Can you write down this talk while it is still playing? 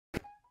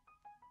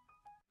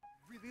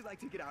really like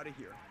to get out of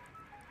here.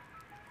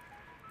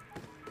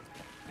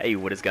 Hey,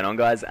 what is going on,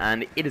 guys?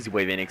 And it is your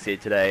boy Veinex here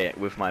today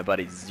with my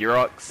buddy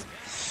Zeurox.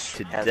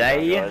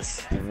 Today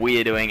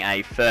we're doing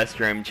a first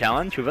room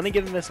challenge. We've only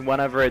given this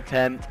one other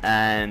attempt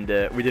and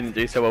we didn't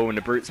do so well when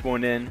the brute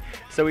spawned in,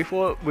 so we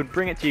thought we'd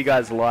bring it to you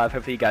guys live.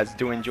 Hopefully you guys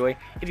do enjoy.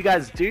 If you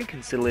guys do,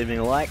 consider leaving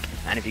a like,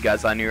 and if you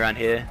guys are new around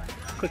here,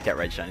 click that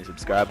red shiny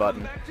subscribe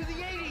button.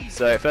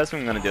 So first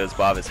thing I'm going to do is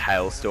buy this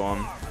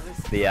hailstorm.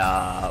 The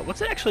what's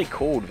it actually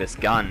called, this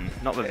gun?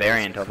 Not the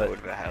variant of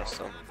it. The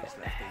hailstorm.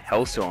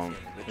 Hailstorm.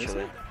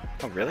 Literally.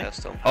 Oh really?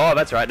 Hailstorm. Oh,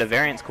 that's right, the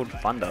variant's called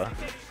Thunder,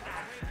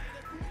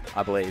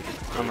 I believe.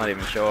 I'm not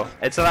even sure.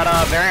 It's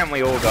that variant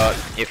we all got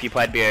if you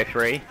played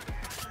BO3.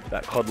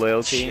 That COD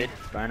loyalty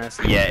bonus.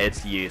 Yeah,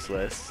 it's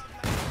useless.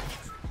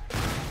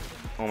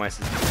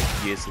 Almost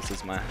as useless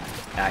as my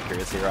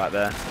accuracy right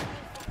there.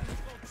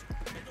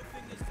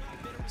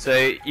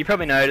 So you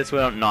probably noticed we're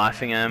not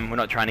knifing him. We're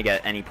not trying to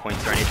get any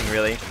points or anything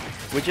really.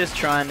 We're just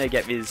trying to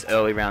get these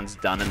early rounds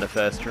done in the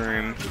first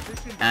room,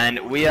 and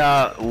we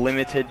are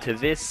limited to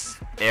this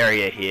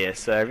area here,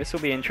 so this will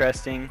be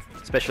interesting,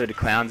 especially the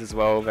clowns as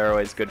well. They're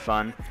always good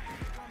fun.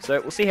 So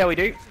we'll see how we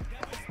do.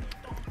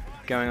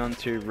 Going on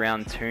to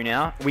round 2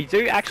 now. We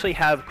do actually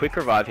have quick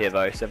revive here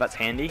though, so that's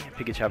handy.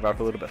 Pick each other up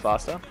a little bit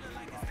faster.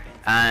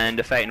 And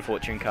the Fate and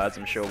Fortune cards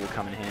I'm sure will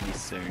come in handy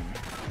soon.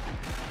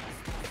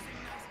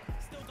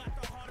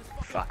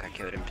 Fuck, I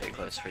killed him too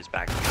close for his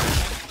back.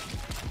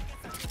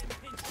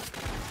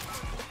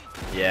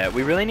 Yeah,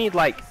 we really need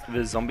like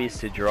the zombies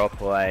to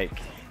drop like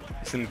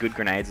some good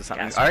grenades or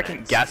something. I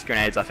reckon gas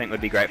grenades I think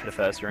would be great for the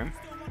first room,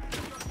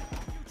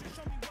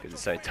 because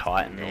it's so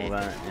tight and all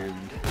that, and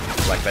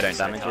like they don't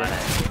damage it.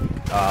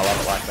 Oh, I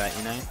love it like that,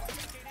 you know.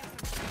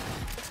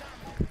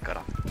 Got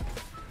him.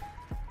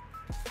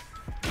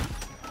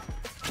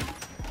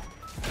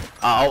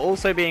 I'll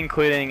also be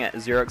including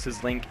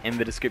Zeurox's link in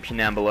the description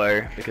down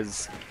below,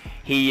 because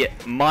he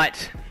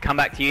might come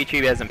back to YouTube.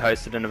 He hasn't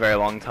posted in a very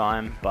long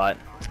time, but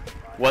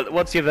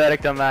what's your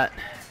verdict on that,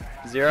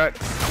 Zeurox?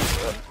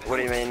 What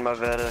do you mean, my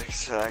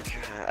verdict? Like,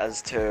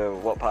 as to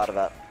what part of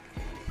that?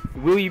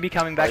 Will you be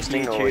coming back to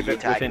YouTube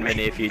within the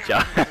near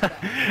future?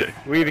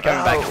 Will you be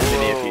coming back in the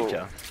near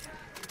future?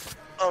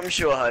 I'm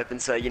sure hoping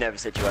so. You know the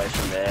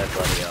situation there,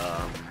 bloody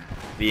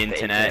the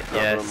internet,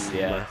 yes,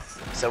 yes.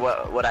 So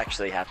what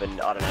actually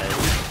happened, I don't know,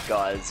 you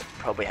guys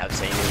probably have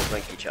seen me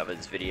link each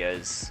other's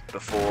videos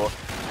before,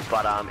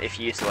 but if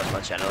you used to watch my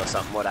channel or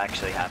something, what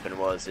actually happened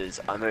was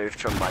I moved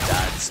from my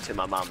dad's to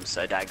my mum's,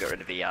 so dad got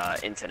rid of the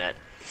internet,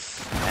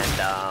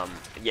 and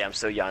yeah, I'm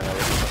still young, I live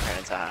with my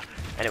parents,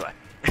 anyway.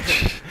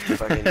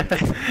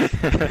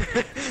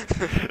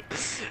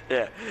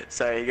 Yeah,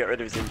 so he got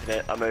rid of his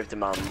internet, I moved to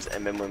mum's,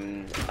 and then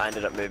when I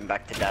ended up moving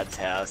back to dad's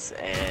house,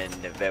 and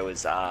there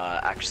was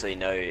actually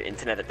no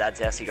internet at dad's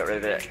house. He got rid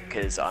of it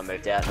because I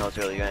moved out and I was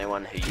really the only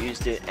one who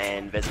used it,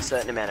 and there's a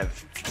certain amount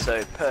of,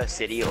 so per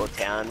city or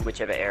town,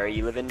 whichever area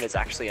you live in, there's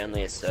actually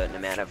only a certain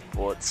amount of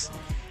ports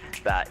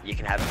that you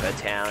can have per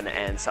town,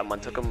 and someone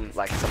took them,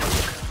 like someone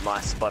took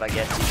my spot, I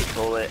guess you could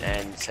call it,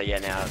 and so yeah,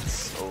 now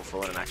it's all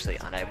full and I'm actually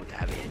unable to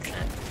have the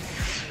internet.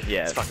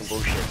 Yeah, it's fucking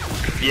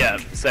bullshit. Yeah,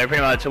 so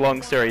pretty much,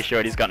 long story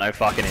short, he's got no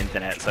fucking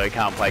internet, so he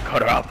can't play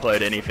COD or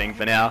upload anything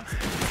for now.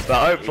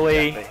 But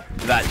hopefully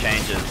that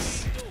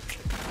changes.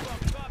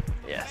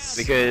 Yes.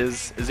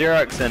 Because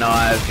Zeurox and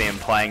I have been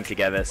playing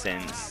together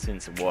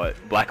since what?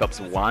 Black Ops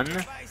 1?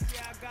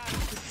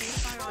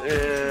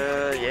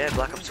 Yeah,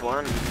 Black Ops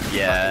 1.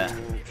 Yeah.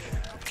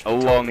 A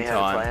long time.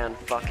 How to play on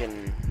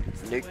fucking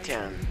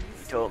Nuketown.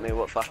 You taught me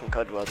what fucking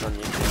COD was on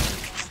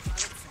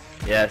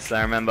YouTube. Yes,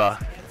 I remember.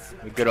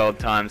 The good old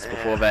times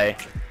before they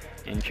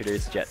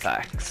introduced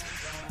jetpacks.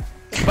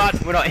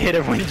 But we're not here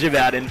to whinge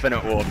about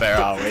Infinite Warfare,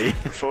 are we?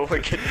 Before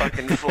we could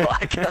fucking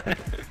fly.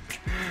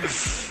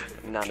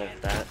 None of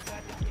that.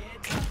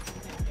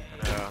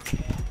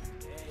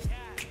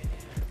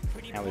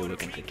 How are we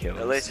looking for kills?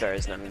 At least there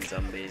is none in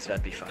zombies,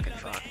 that'd be fucking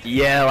fun.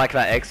 Yeah, like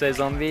that Exo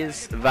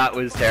Zombies, that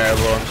was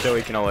terrible. I'm sure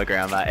we can all agree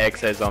on that.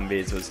 Exo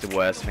Zombies was the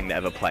worst thing that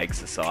ever plagued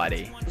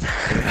society.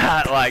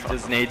 That like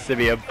just needs to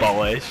be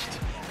abolished.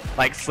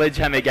 Like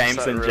Sledgehammer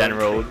games in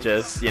general,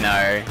 just, you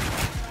know,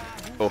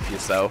 off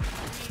yourself.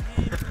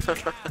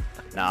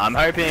 No, I'm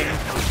hoping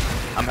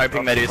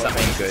they do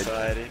something good.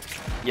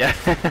 Yeah,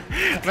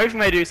 I'm hoping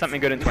they do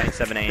something good in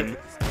 2017,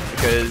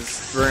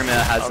 because rumour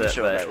has it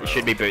that it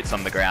should be boots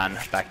on the ground,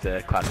 back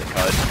to classic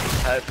COD.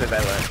 Hopefully they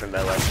learn from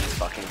their lessons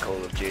fucking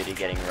Call of Duty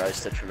getting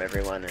roasted from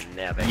everyone, and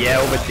now they... Yeah,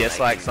 all the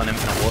dislikes on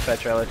Infinite Warfare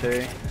trailer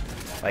too.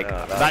 Like,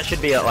 that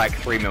should be at like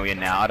 3 million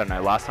now, I don't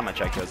know, last time I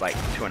checked it was like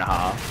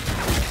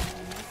 2.5.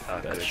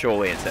 But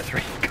surely it's at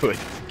 3. Good.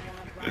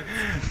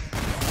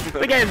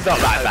 The game's not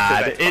that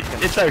bad.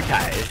 It's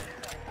okay.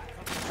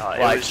 Oh,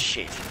 it was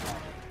shit.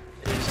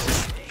 It was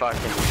just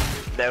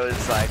fucking... There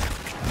was like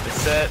a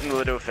certain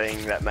little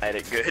thing that made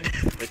it good,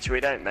 which we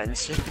don't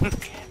mention.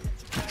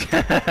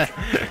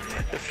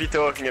 If you're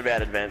talking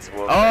about Advanced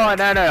Warfare. Oh,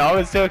 no, I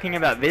was talking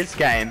about this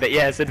game, but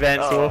yes,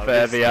 Advanced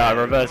Warfare, the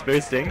reverse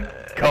boosting.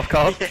 Cough,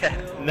 cough. Yeah.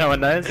 No one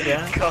knows.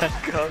 Yeah.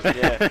 Cough, cough.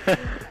 Yeah.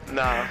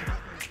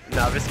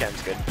 No, this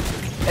game's good.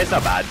 It's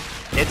not bad.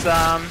 It's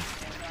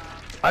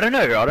I don't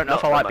know. I don't know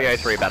if I like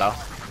BO3 better.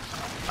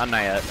 I don't know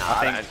yet. No,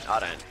 I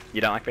don't.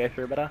 You don't like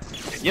BO3 better?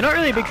 You're not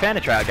really a big fan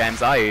of tryout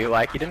games, are you?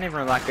 Like, you didn't even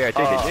really like BO2,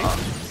 did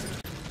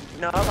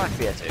you? No, I like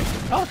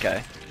BO2. Oh,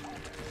 okay.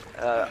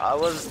 I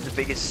was the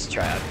biggest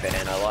tryout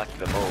fan. I liked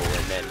them all,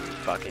 and then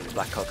fucking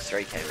Black Ops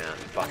 3 came out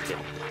and fucked it.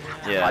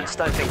 Yeah. I just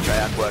don't think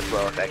tryout worked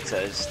well with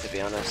Exos, to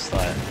be honest.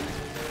 Like.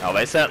 Oh,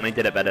 they certainly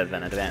did it better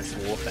than Advanced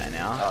Warfare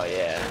now. Oh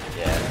yeah,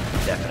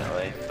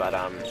 definitely. But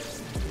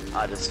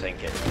I just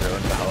think it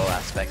ruined the whole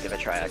aspect of a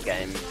tryout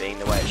game being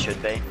the way it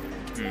should be.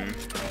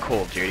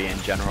 Call of Duty in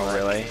general,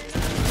 really.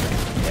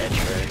 Yeah,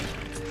 true.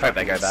 Hope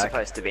they go back. It's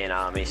supposed to be an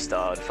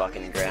army-styled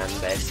fucking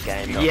ground-based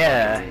game.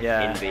 Yeah, not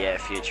yeah. In VR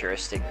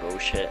futuristic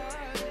bullshit.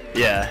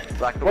 Yeah.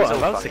 Like, Well, I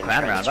love the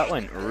clan round. That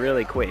went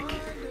really quick.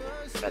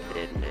 That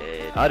did.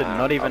 I did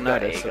not even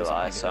I've got notice. Eagle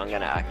Eye, so I'm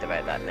gonna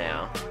activate that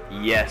now.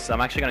 Yes,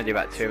 I'm actually going to do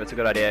that too. That's a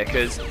good idea,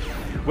 because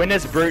when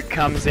this brute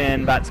comes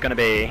in, that's going to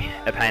be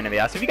a pain in the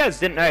ass. If you guys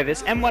didn't know,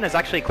 this M1 is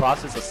actually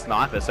classed as a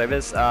sniper, so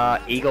this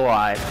Eagle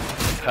Eye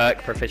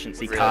perk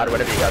proficiency card,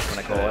 whatever you guys want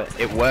to call it,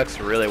 it works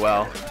really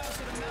well.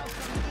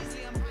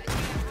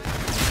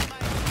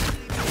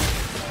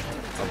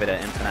 A bit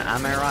of infinite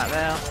ammo right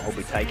there. I'll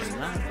be taking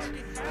that.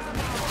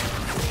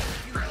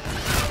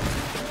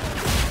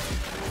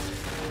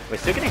 We're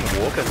still getting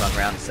walkers on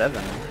round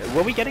 7.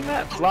 Were we getting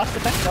that last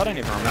effect? I don't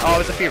even remember. Oh,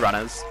 there's a few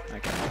runners.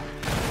 Okay.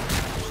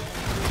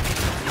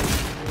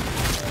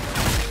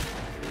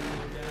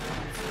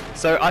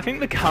 So I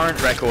think the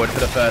current record for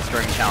the first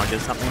room challenge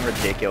is something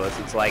ridiculous.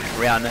 It's like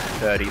round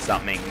 30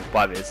 something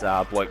by this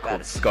bloke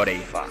called Scotty.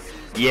 Fuck.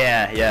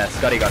 Yeah,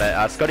 Scotty got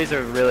it. Scotty's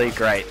a really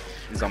great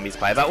zombies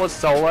player. That was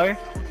solo.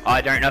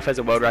 I don't know if there's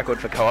a world record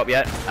for co-op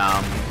yet.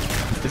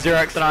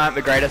 Zeurox and I aren't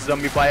the greatest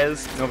zombie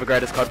players, nor the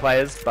greatest COD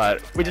players,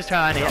 but we're just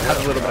trying to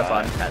have a little bit of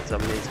fun. At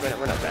zombies,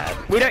 we're not bad.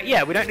 We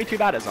don't do too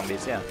bad at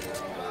zombies, yeah.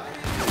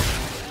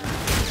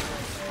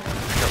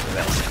 Not the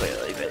best,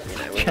 clearly, but you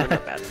know, we're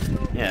not bad.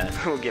 Yeah.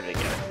 We'll give it a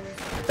go.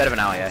 Better than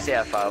Alio. See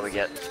how far we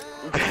get.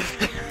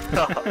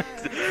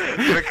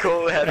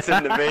 Recall had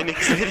some of the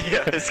Veinex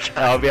videos.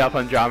 I'll be up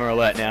on Drama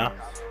Alert now.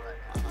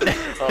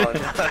 Oh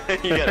no,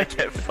 you're gonna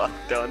get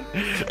fucked on.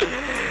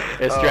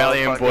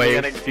 Australian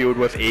boy fueled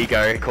with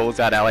ego calls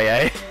out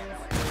LEA.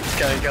 It's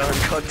gonna go on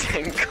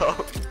content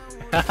gold.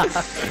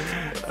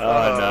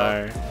 Oh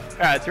no.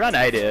 Alright, it's round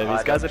 8 here.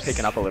 These guys are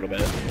picking up a little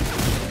bit.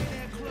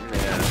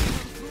 Yeah.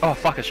 Oh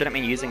fuck, I shouldn't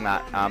be using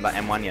that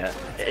M1 yet.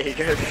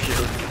 Ego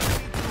fueled.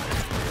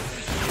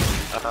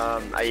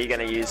 Are you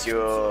gonna use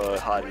your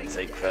hide and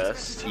seek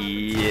first?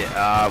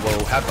 Yeah,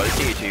 well, how close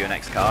are you to your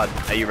next card?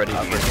 Are you ready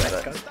to use your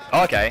next card?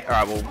 Oh, okay,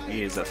 alright, we'll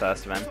use it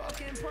first then.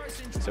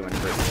 So when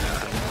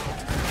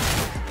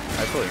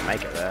hopefully we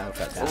make it there with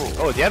that down.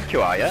 Oh, do you have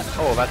QR yet?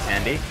 Oh, that's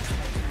handy.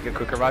 You got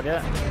quick revive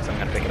yet? So I'm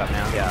gonna pick it up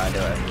now. Yeah, I do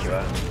have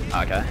QR.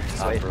 Okay,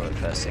 sweet. I'll ruin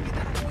first second.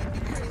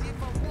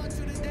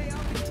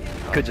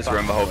 Could just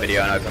ruin the whole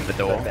video and open the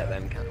door. What about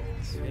them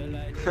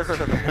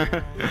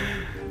cunts?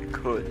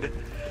 Could.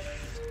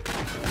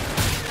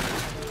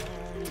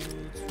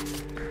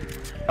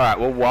 Alright,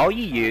 well while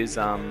you use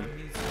that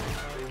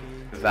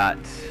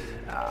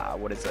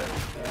what is it?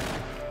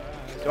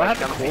 Do I have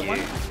to call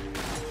one?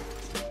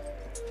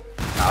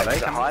 Are they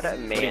hide it,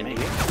 me and you?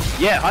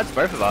 Yeah, it hides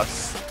both of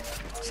us.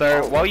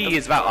 So while you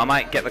use that, I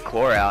might get the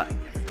claw out.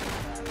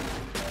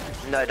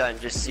 No, don't.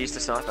 Just use the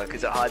sniper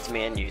because it hides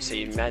me and you. So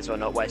you may as well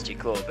not waste your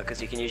claw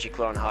because you can use your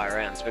claw on higher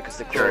rounds because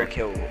the claw will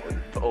kill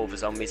all the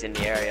zombies in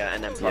the area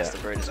and then plus the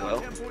brute as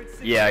well.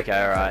 Yeah,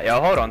 okay, alright. Yeah,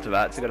 I'll hold on to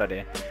that. It's a good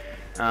idea.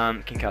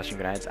 Concussion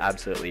grenades,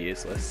 absolutely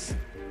useless.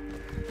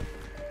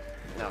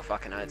 No,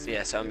 fucking hurts.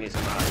 Yeah, so I'm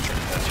using my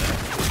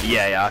first.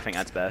 Yeah, I think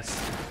that's best.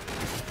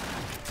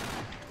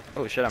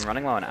 Oh shit, I'm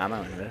running low on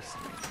ammo in this.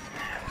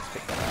 Let's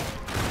pick that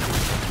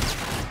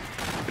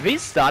up.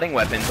 These starting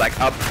weapons, like,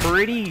 are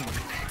pretty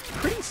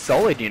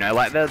solid, you know,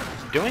 like, they're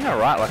doing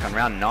alright, like, on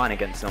round 9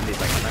 against zombies,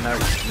 like,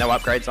 no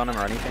upgrades on them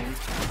or anything.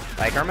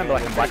 Like, I remember,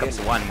 like, in Black Ops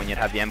 1, when you'd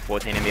have the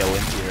M14 and the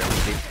Olympia, and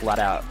you'd be flat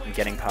out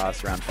getting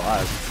past round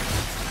 5.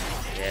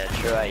 Yeah,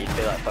 true, you'd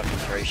be like fucking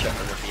 3-shot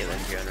on the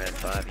Olympia on round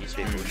 5, used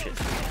to be bullshit.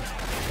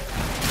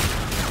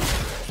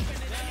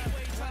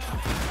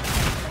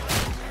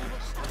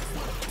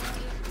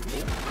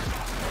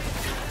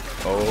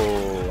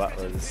 Oh,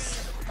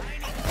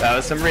 that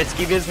was some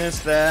risky business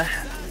there.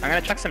 I'm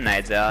gonna chuck some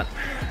nades out.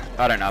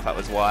 I don't know if that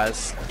was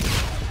wise.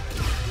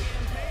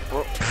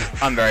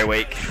 I'm very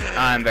weak.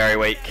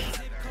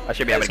 I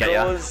should be able to get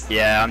you.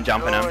 Yeah, I'm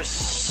jumping him.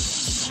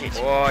 Shit.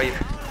 Oh,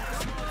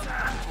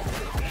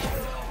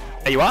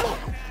 Are you on?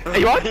 Are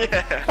you on?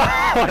 Yeah.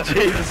 Oh,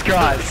 Jesus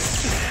Christ.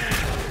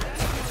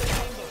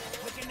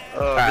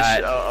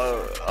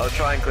 Oh, I'll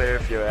try and clear a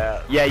few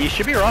out. Yeah, you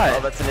should be right.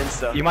 Oh, that's an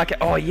insta. You might get.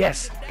 Oh,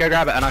 yes. Go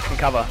grab it and I can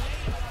cover.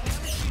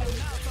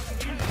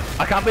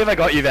 I can't believe I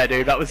got you there,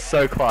 dude. That was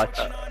so clutch.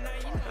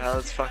 That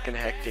was fucking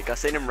hectic. I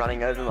seen him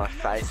running over my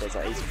face. I was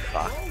like, he's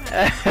fucked.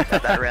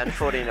 At that round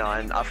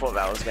 49, I thought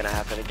that was going to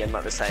happen again,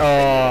 like the same thing.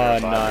 Oh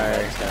no.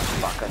 It's going to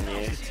fuck on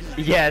you.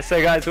 Yeah,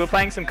 so guys, we were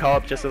playing some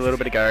co-op just a little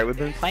bit ago. We've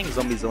been playing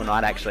zombies all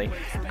night actually.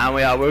 And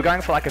we were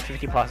going for like a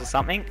 50 plus or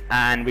something,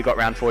 and we got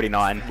round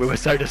 49. We were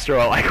so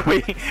distraught, like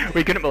we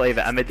couldn't believe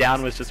it, and the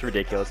down was just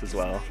ridiculous as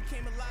well.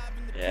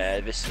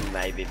 Yeah, this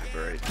may be the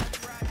brute.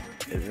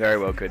 It very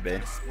well could be.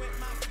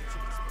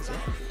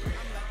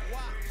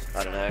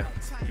 I don't know.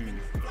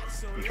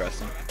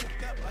 Interesting.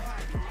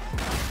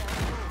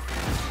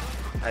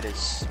 That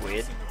is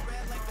weird.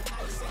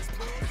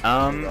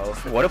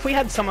 What if we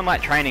had someone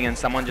like training and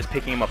someone just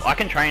picking him up? I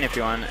can train if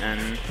you want,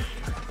 and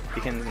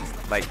you can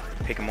like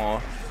pick him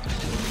off.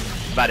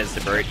 That is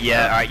the brute.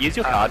 Yeah. All right. Use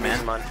your card, man.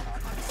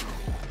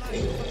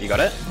 You got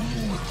it.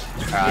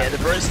 Yeah, the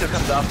brute still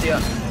comes after you.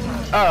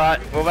 All right.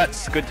 Well,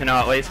 that's good to know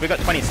at least. We got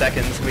 20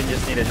 seconds. We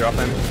just need to drop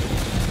him.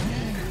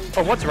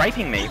 Oh, what's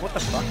raping me? What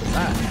the fuck was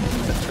that?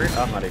 Is that true?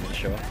 I'm not even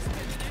sure.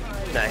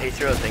 No, he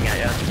threw a thing at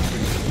you.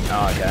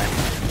 Oh, okay.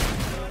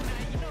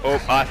 Oh,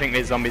 I think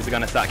these zombies are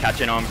going to start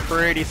catching on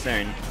pretty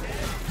soon.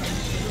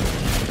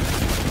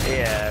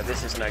 Yeah,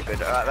 this is no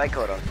good. Alright, they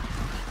caught on.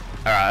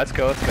 Alright, let's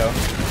go, let's go.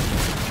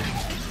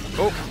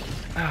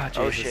 Oh, Jesus.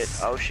 Oh shit,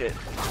 oh shit.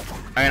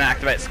 I'm going to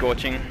activate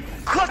Scorching.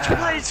 Clutch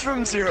plays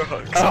from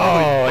Zeurox!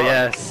 Oh,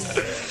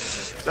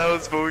 yes. That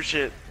was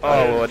bullshit. Oh,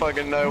 I don't Lord.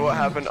 fucking know what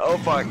happened. Oh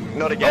fuck,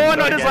 not again. Oh,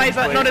 not his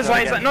laser, please, not his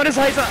laser, again. not his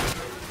laser!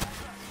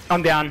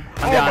 I'm down,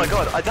 I'm down. Oh my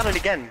god, I done it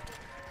again.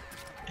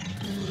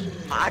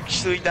 I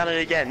actually done it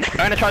again. I'm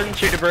gonna try and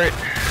shoot a brute.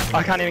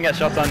 I can't even get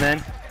shots on,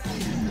 man.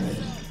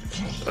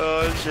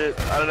 Oh shit,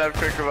 I don't have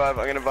quick revive,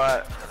 I'm gonna buy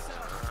it.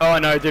 Oh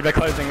no, dude, they're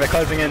closing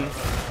in.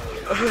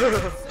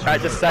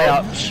 Alright, just stay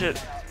up.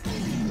 Shit.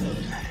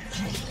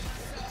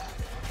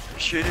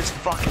 Shoot his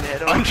fucking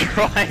head off. I'm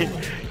trying.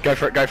 Go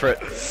for it, go for it.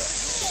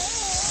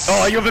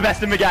 Oh, you're the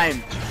best in the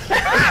game.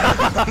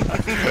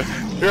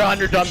 You're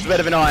 100 times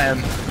better than I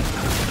am.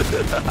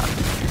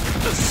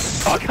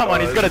 Oh, come on,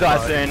 he's gotta die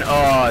soon.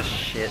 Oh,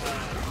 shit.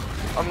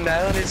 I'm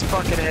nailing his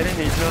fucking head and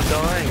he's not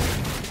dying.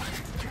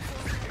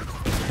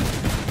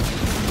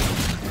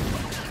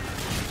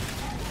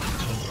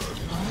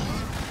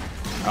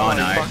 Oh,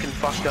 no. He fucking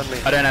fucked on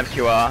me. I don't have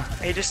QR.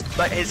 He just,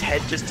 like, his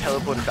head just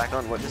teleported back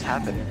on. What just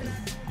happened?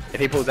 If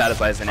he pulls out his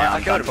laser now,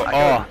 I got him, I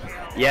got oh,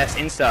 yes,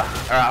 insta.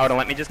 Alright, hold on,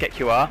 let me just get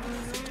QR.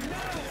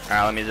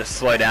 Alright, let me just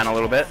slow down a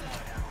little bit.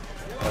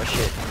 Oh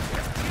shit.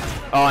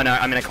 Oh no,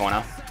 I'm in a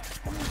corner.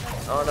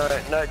 Oh no,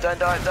 no, don't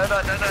die, don't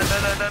die, don't die, don't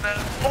die, don't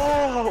die.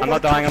 Oh! I'm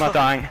not dying, I'm not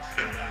dying.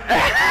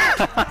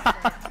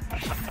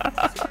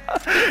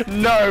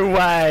 No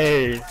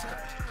way!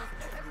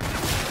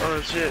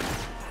 Oh shit.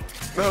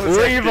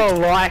 Leave a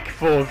like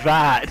for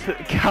that.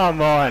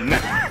 Come on.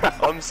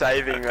 I'm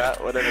saving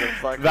that, whatever the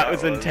fuck that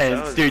was intense.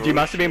 That was dude, you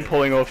must have been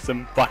pulling off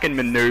some fucking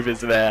maneuvers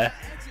there.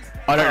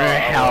 I don't know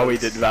how we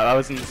did that. That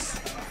was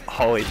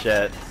holy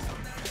shit.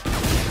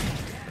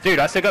 Dude,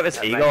 I still got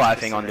this eagle eye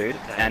thing on, dude.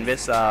 And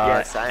this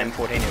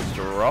M14 is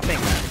dropping,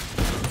 man.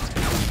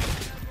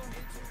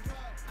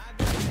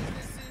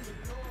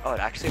 Oh, it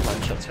actually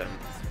one-shots him.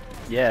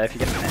 Yeah, if you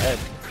get him in the head.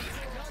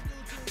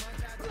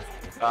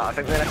 I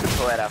think we're gonna have to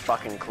pull out our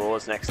fucking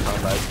claws next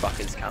time those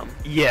fuckers come.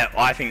 Yeah,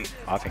 I think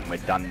we're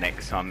done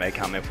next time they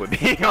come if we're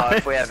being Oh, honest.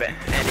 if we have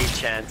any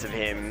chance of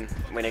him,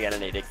 we're gonna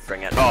need to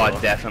bring out the Oh, claw.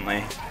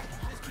 definitely.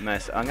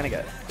 I'm gonna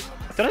go.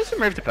 Did I just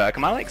remove the perk?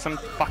 Am I like some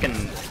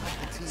fucking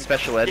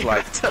special ed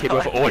like kid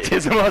with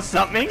autism or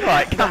something?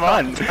 Like, come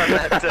on. I've done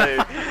that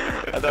too.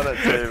 I've done it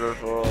too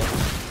before.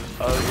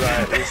 I was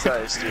like, it's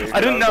so stupid.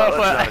 I didn't know if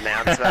let's not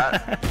announce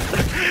that.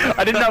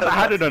 I didn't know if I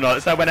had it or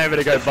not, so I went over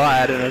to go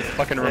buy it and I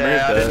fucking removed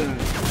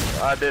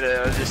it. I did it.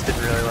 I just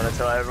didn't really want to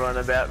tell everyone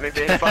about me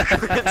being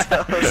fucking weird,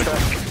 so I was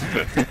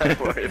like, don't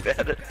worry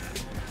about it.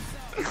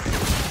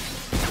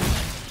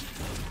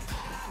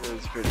 It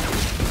was pretty good.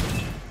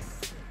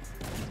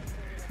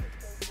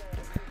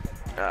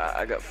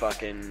 I got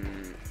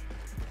fucking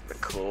the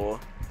claw.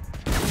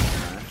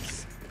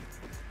 Nice.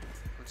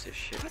 What's this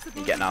shit?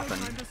 You get nothing.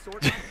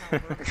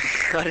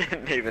 I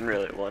didn't even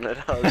really want it.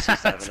 I was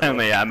just having It's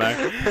only ammo.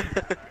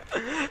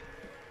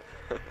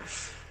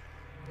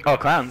 Oh,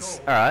 clowns.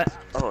 Alright.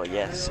 Oh,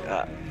 yes.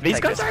 These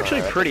guys are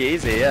actually pretty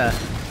easy, yeah.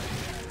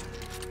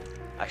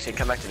 Actually,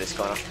 come back to this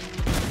corner.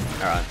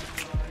 Alright.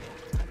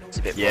 It's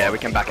a bit Yeah, more we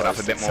can back it up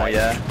a bit more, safe.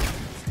 yeah.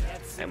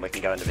 And we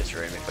can go into this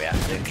room if we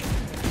have to.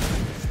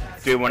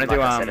 Do we want to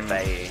do, I said, if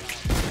they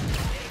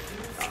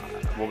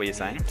what were you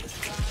saying?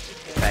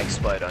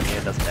 explode on you,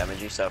 it doesn't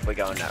damage you, so if we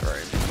go in that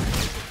room.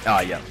 Oh,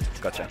 yeah.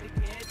 Gotcha.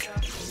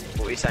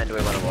 What were you saying, do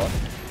we want to what?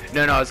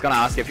 No, I was gonna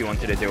ask if you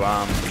wanted to do,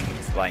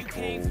 like,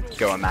 we'll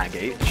go a mag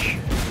each.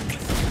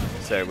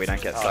 So we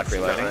don't get stuck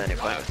reloading. Any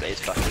point with these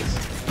fuckers.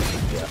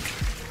 Yeah.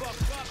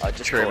 I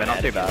just True, but not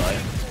too bad.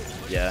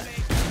 Yeah.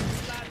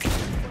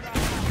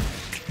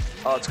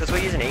 Oh, it's because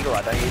we're using eagle,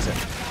 I don't use it.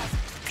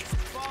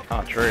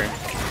 Oh, true.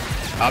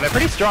 Oh, they're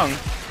pretty strong.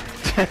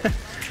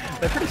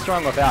 They're pretty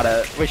strong without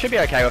it. We should be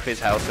okay with his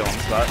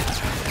hailstorms, but...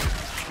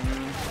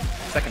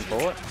 second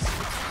thoughts.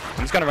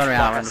 I'm just gonna run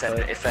around. Like I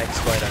said, if they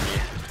explode on you,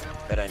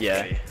 they don't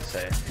kill you. So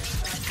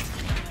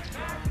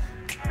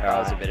that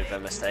was a bit of a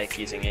mistake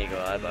using Eagle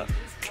Eye, but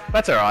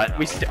that's alright.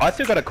 I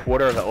still got a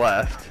quarter of it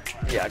left.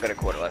 Yeah, I got a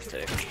quarter left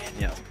too.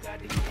 Yeah.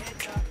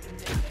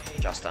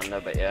 Just under,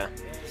 but yeah.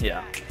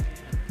 Yeah.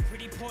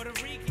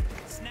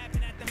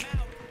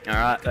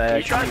 Alright, can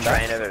you try and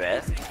train over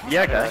there?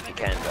 Yeah, I don't know if you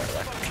can, but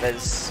like,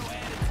 there's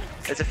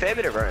a fair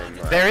bit of room.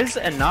 Right? There is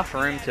enough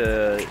room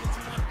to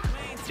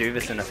do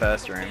this in the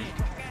first room.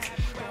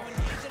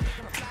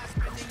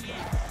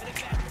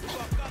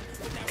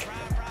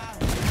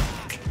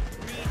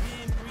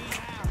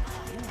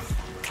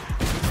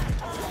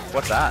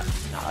 What's that?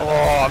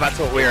 Oh, that's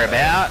what we're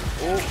about.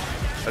 Ooh.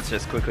 Let's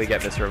just quickly get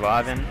this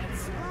reviving.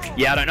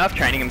 Yeah, I don't know if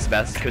training them's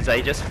best because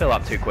they just fill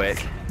up too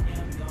quick.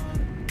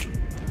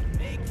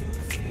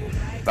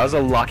 That was a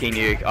lucky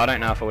nuke. I don't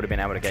know if I would have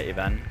been able to get you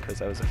then because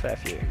there was a fair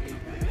few.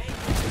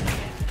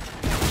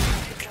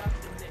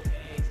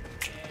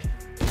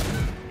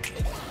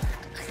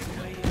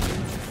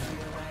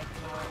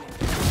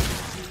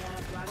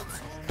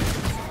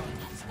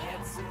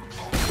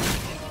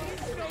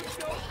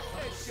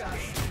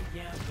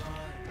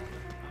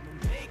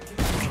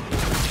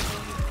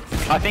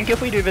 I think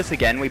if we do this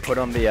again, we put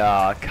on the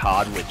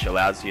card which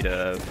allows you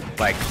to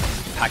like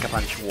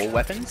pack-a-punch wall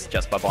weapons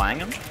just by buying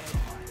them.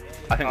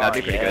 I think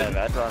that'd be pretty good.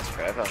 That'd last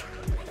forever.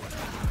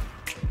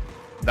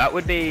 That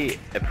would be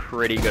a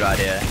pretty good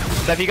idea.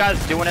 So if you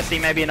guys do want to see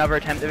maybe another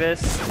attempt of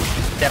this,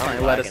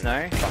 definitely let us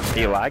know. Are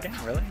you lagging?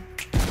 Really?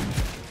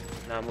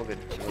 No, I'm all good.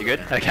 You good?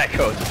 Okay,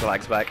 cool. Just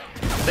relax back.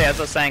 So yeah, as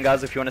I was saying,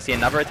 guys, if you want to see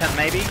another attempt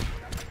maybe,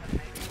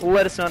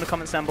 let us know in the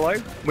comments down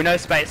below. We know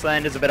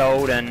Spaceland is a bit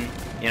old and,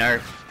 you know,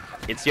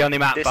 it's the only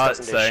map but,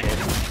 so...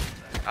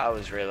 I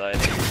was reloading.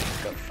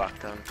 Got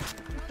fucked on.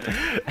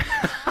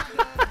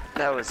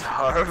 That was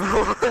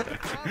horrible.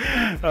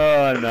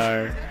 Oh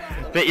no.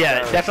 But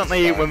yeah,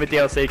 definitely when the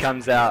DLC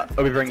comes out,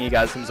 I'll be bringing you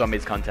guys some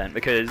zombies content,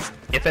 because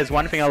if there's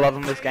one thing I love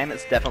in this game,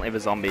 it's definitely the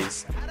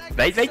zombies.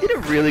 They did a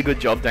really good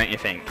job, don't you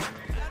think?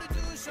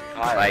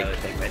 I really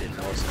think they did an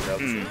awesome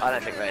job. I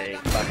don't think they,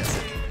 like I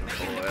said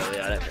before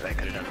earlier, I don't think they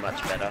could have done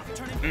much better.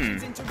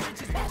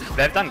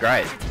 They've done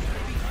great.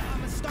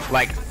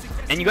 Like,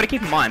 and you got to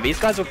keep in mind, these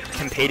guys were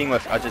competing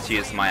with, I just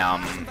used my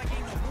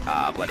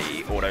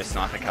bloody auto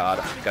sniper card,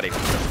 I forgot even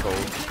what it's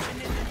called.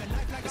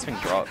 This thing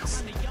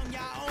drops.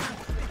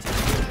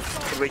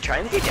 Could we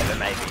train together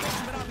maybe?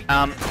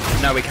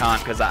 No we can't,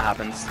 because that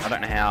happens. I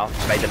don't know how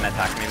they didn't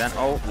attack me then.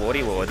 Oh,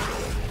 lordy lord.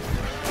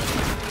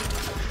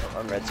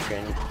 I'm red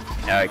screen.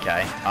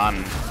 Okay,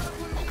 I'm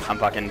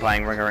fucking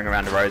playing Ring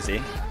Around a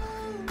Rosie.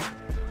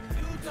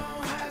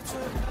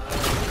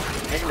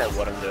 I don't know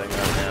what I'm doing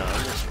right now,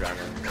 I'm just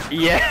running.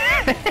 Yeah.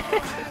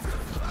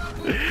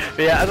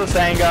 But yeah, as I was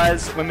saying,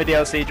 guys, when the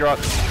DLC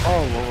drops...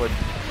 Oh, lord.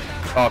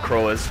 Oh,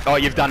 crawlers. Oh,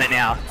 you've done it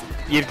now.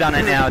 You've done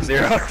it now,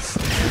 Zeurox.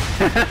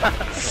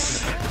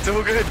 It's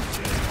all good.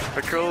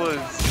 The crawlers...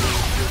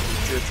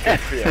 It's good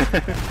for you.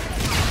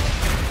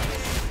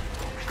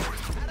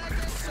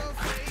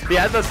 But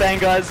yeah, as I was saying,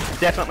 guys,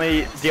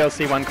 definitely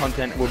DLC 1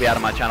 content will be out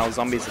of my channel,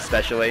 zombies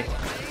especially.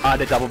 I had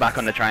to double back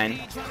on the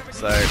train,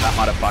 so that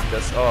might have fucked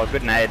us. Oh,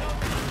 good nade.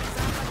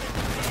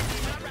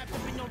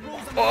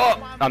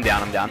 Oh, I'm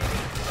down, I'm down.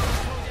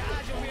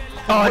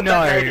 Oh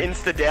no! That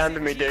insta down to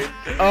me, dude.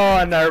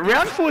 Oh no!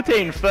 Round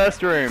 14,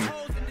 first room.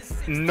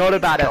 Not a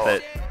bad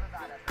effort.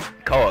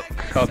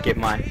 Co-op, get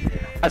mine.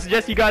 I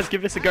suggest you guys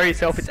give this a go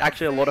yourself. It's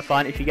actually a lot of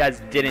fun. If you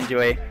guys did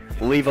enjoy,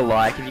 leave a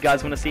like. If you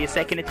guys want to see a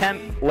second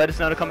attempt, let us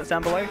know in the comments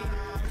down below.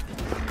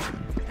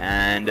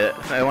 And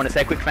I want to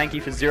say a quick thank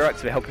you for Zeurox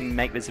for helping me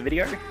make this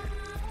video.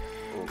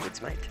 All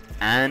goods, mate.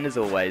 And as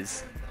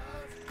always,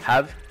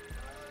 have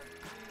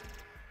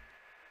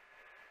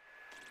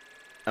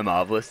a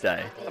marvelous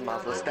day. A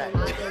marvelous day.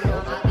 I've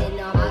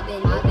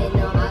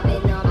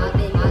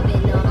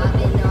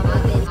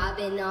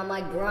been on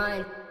my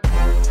grind.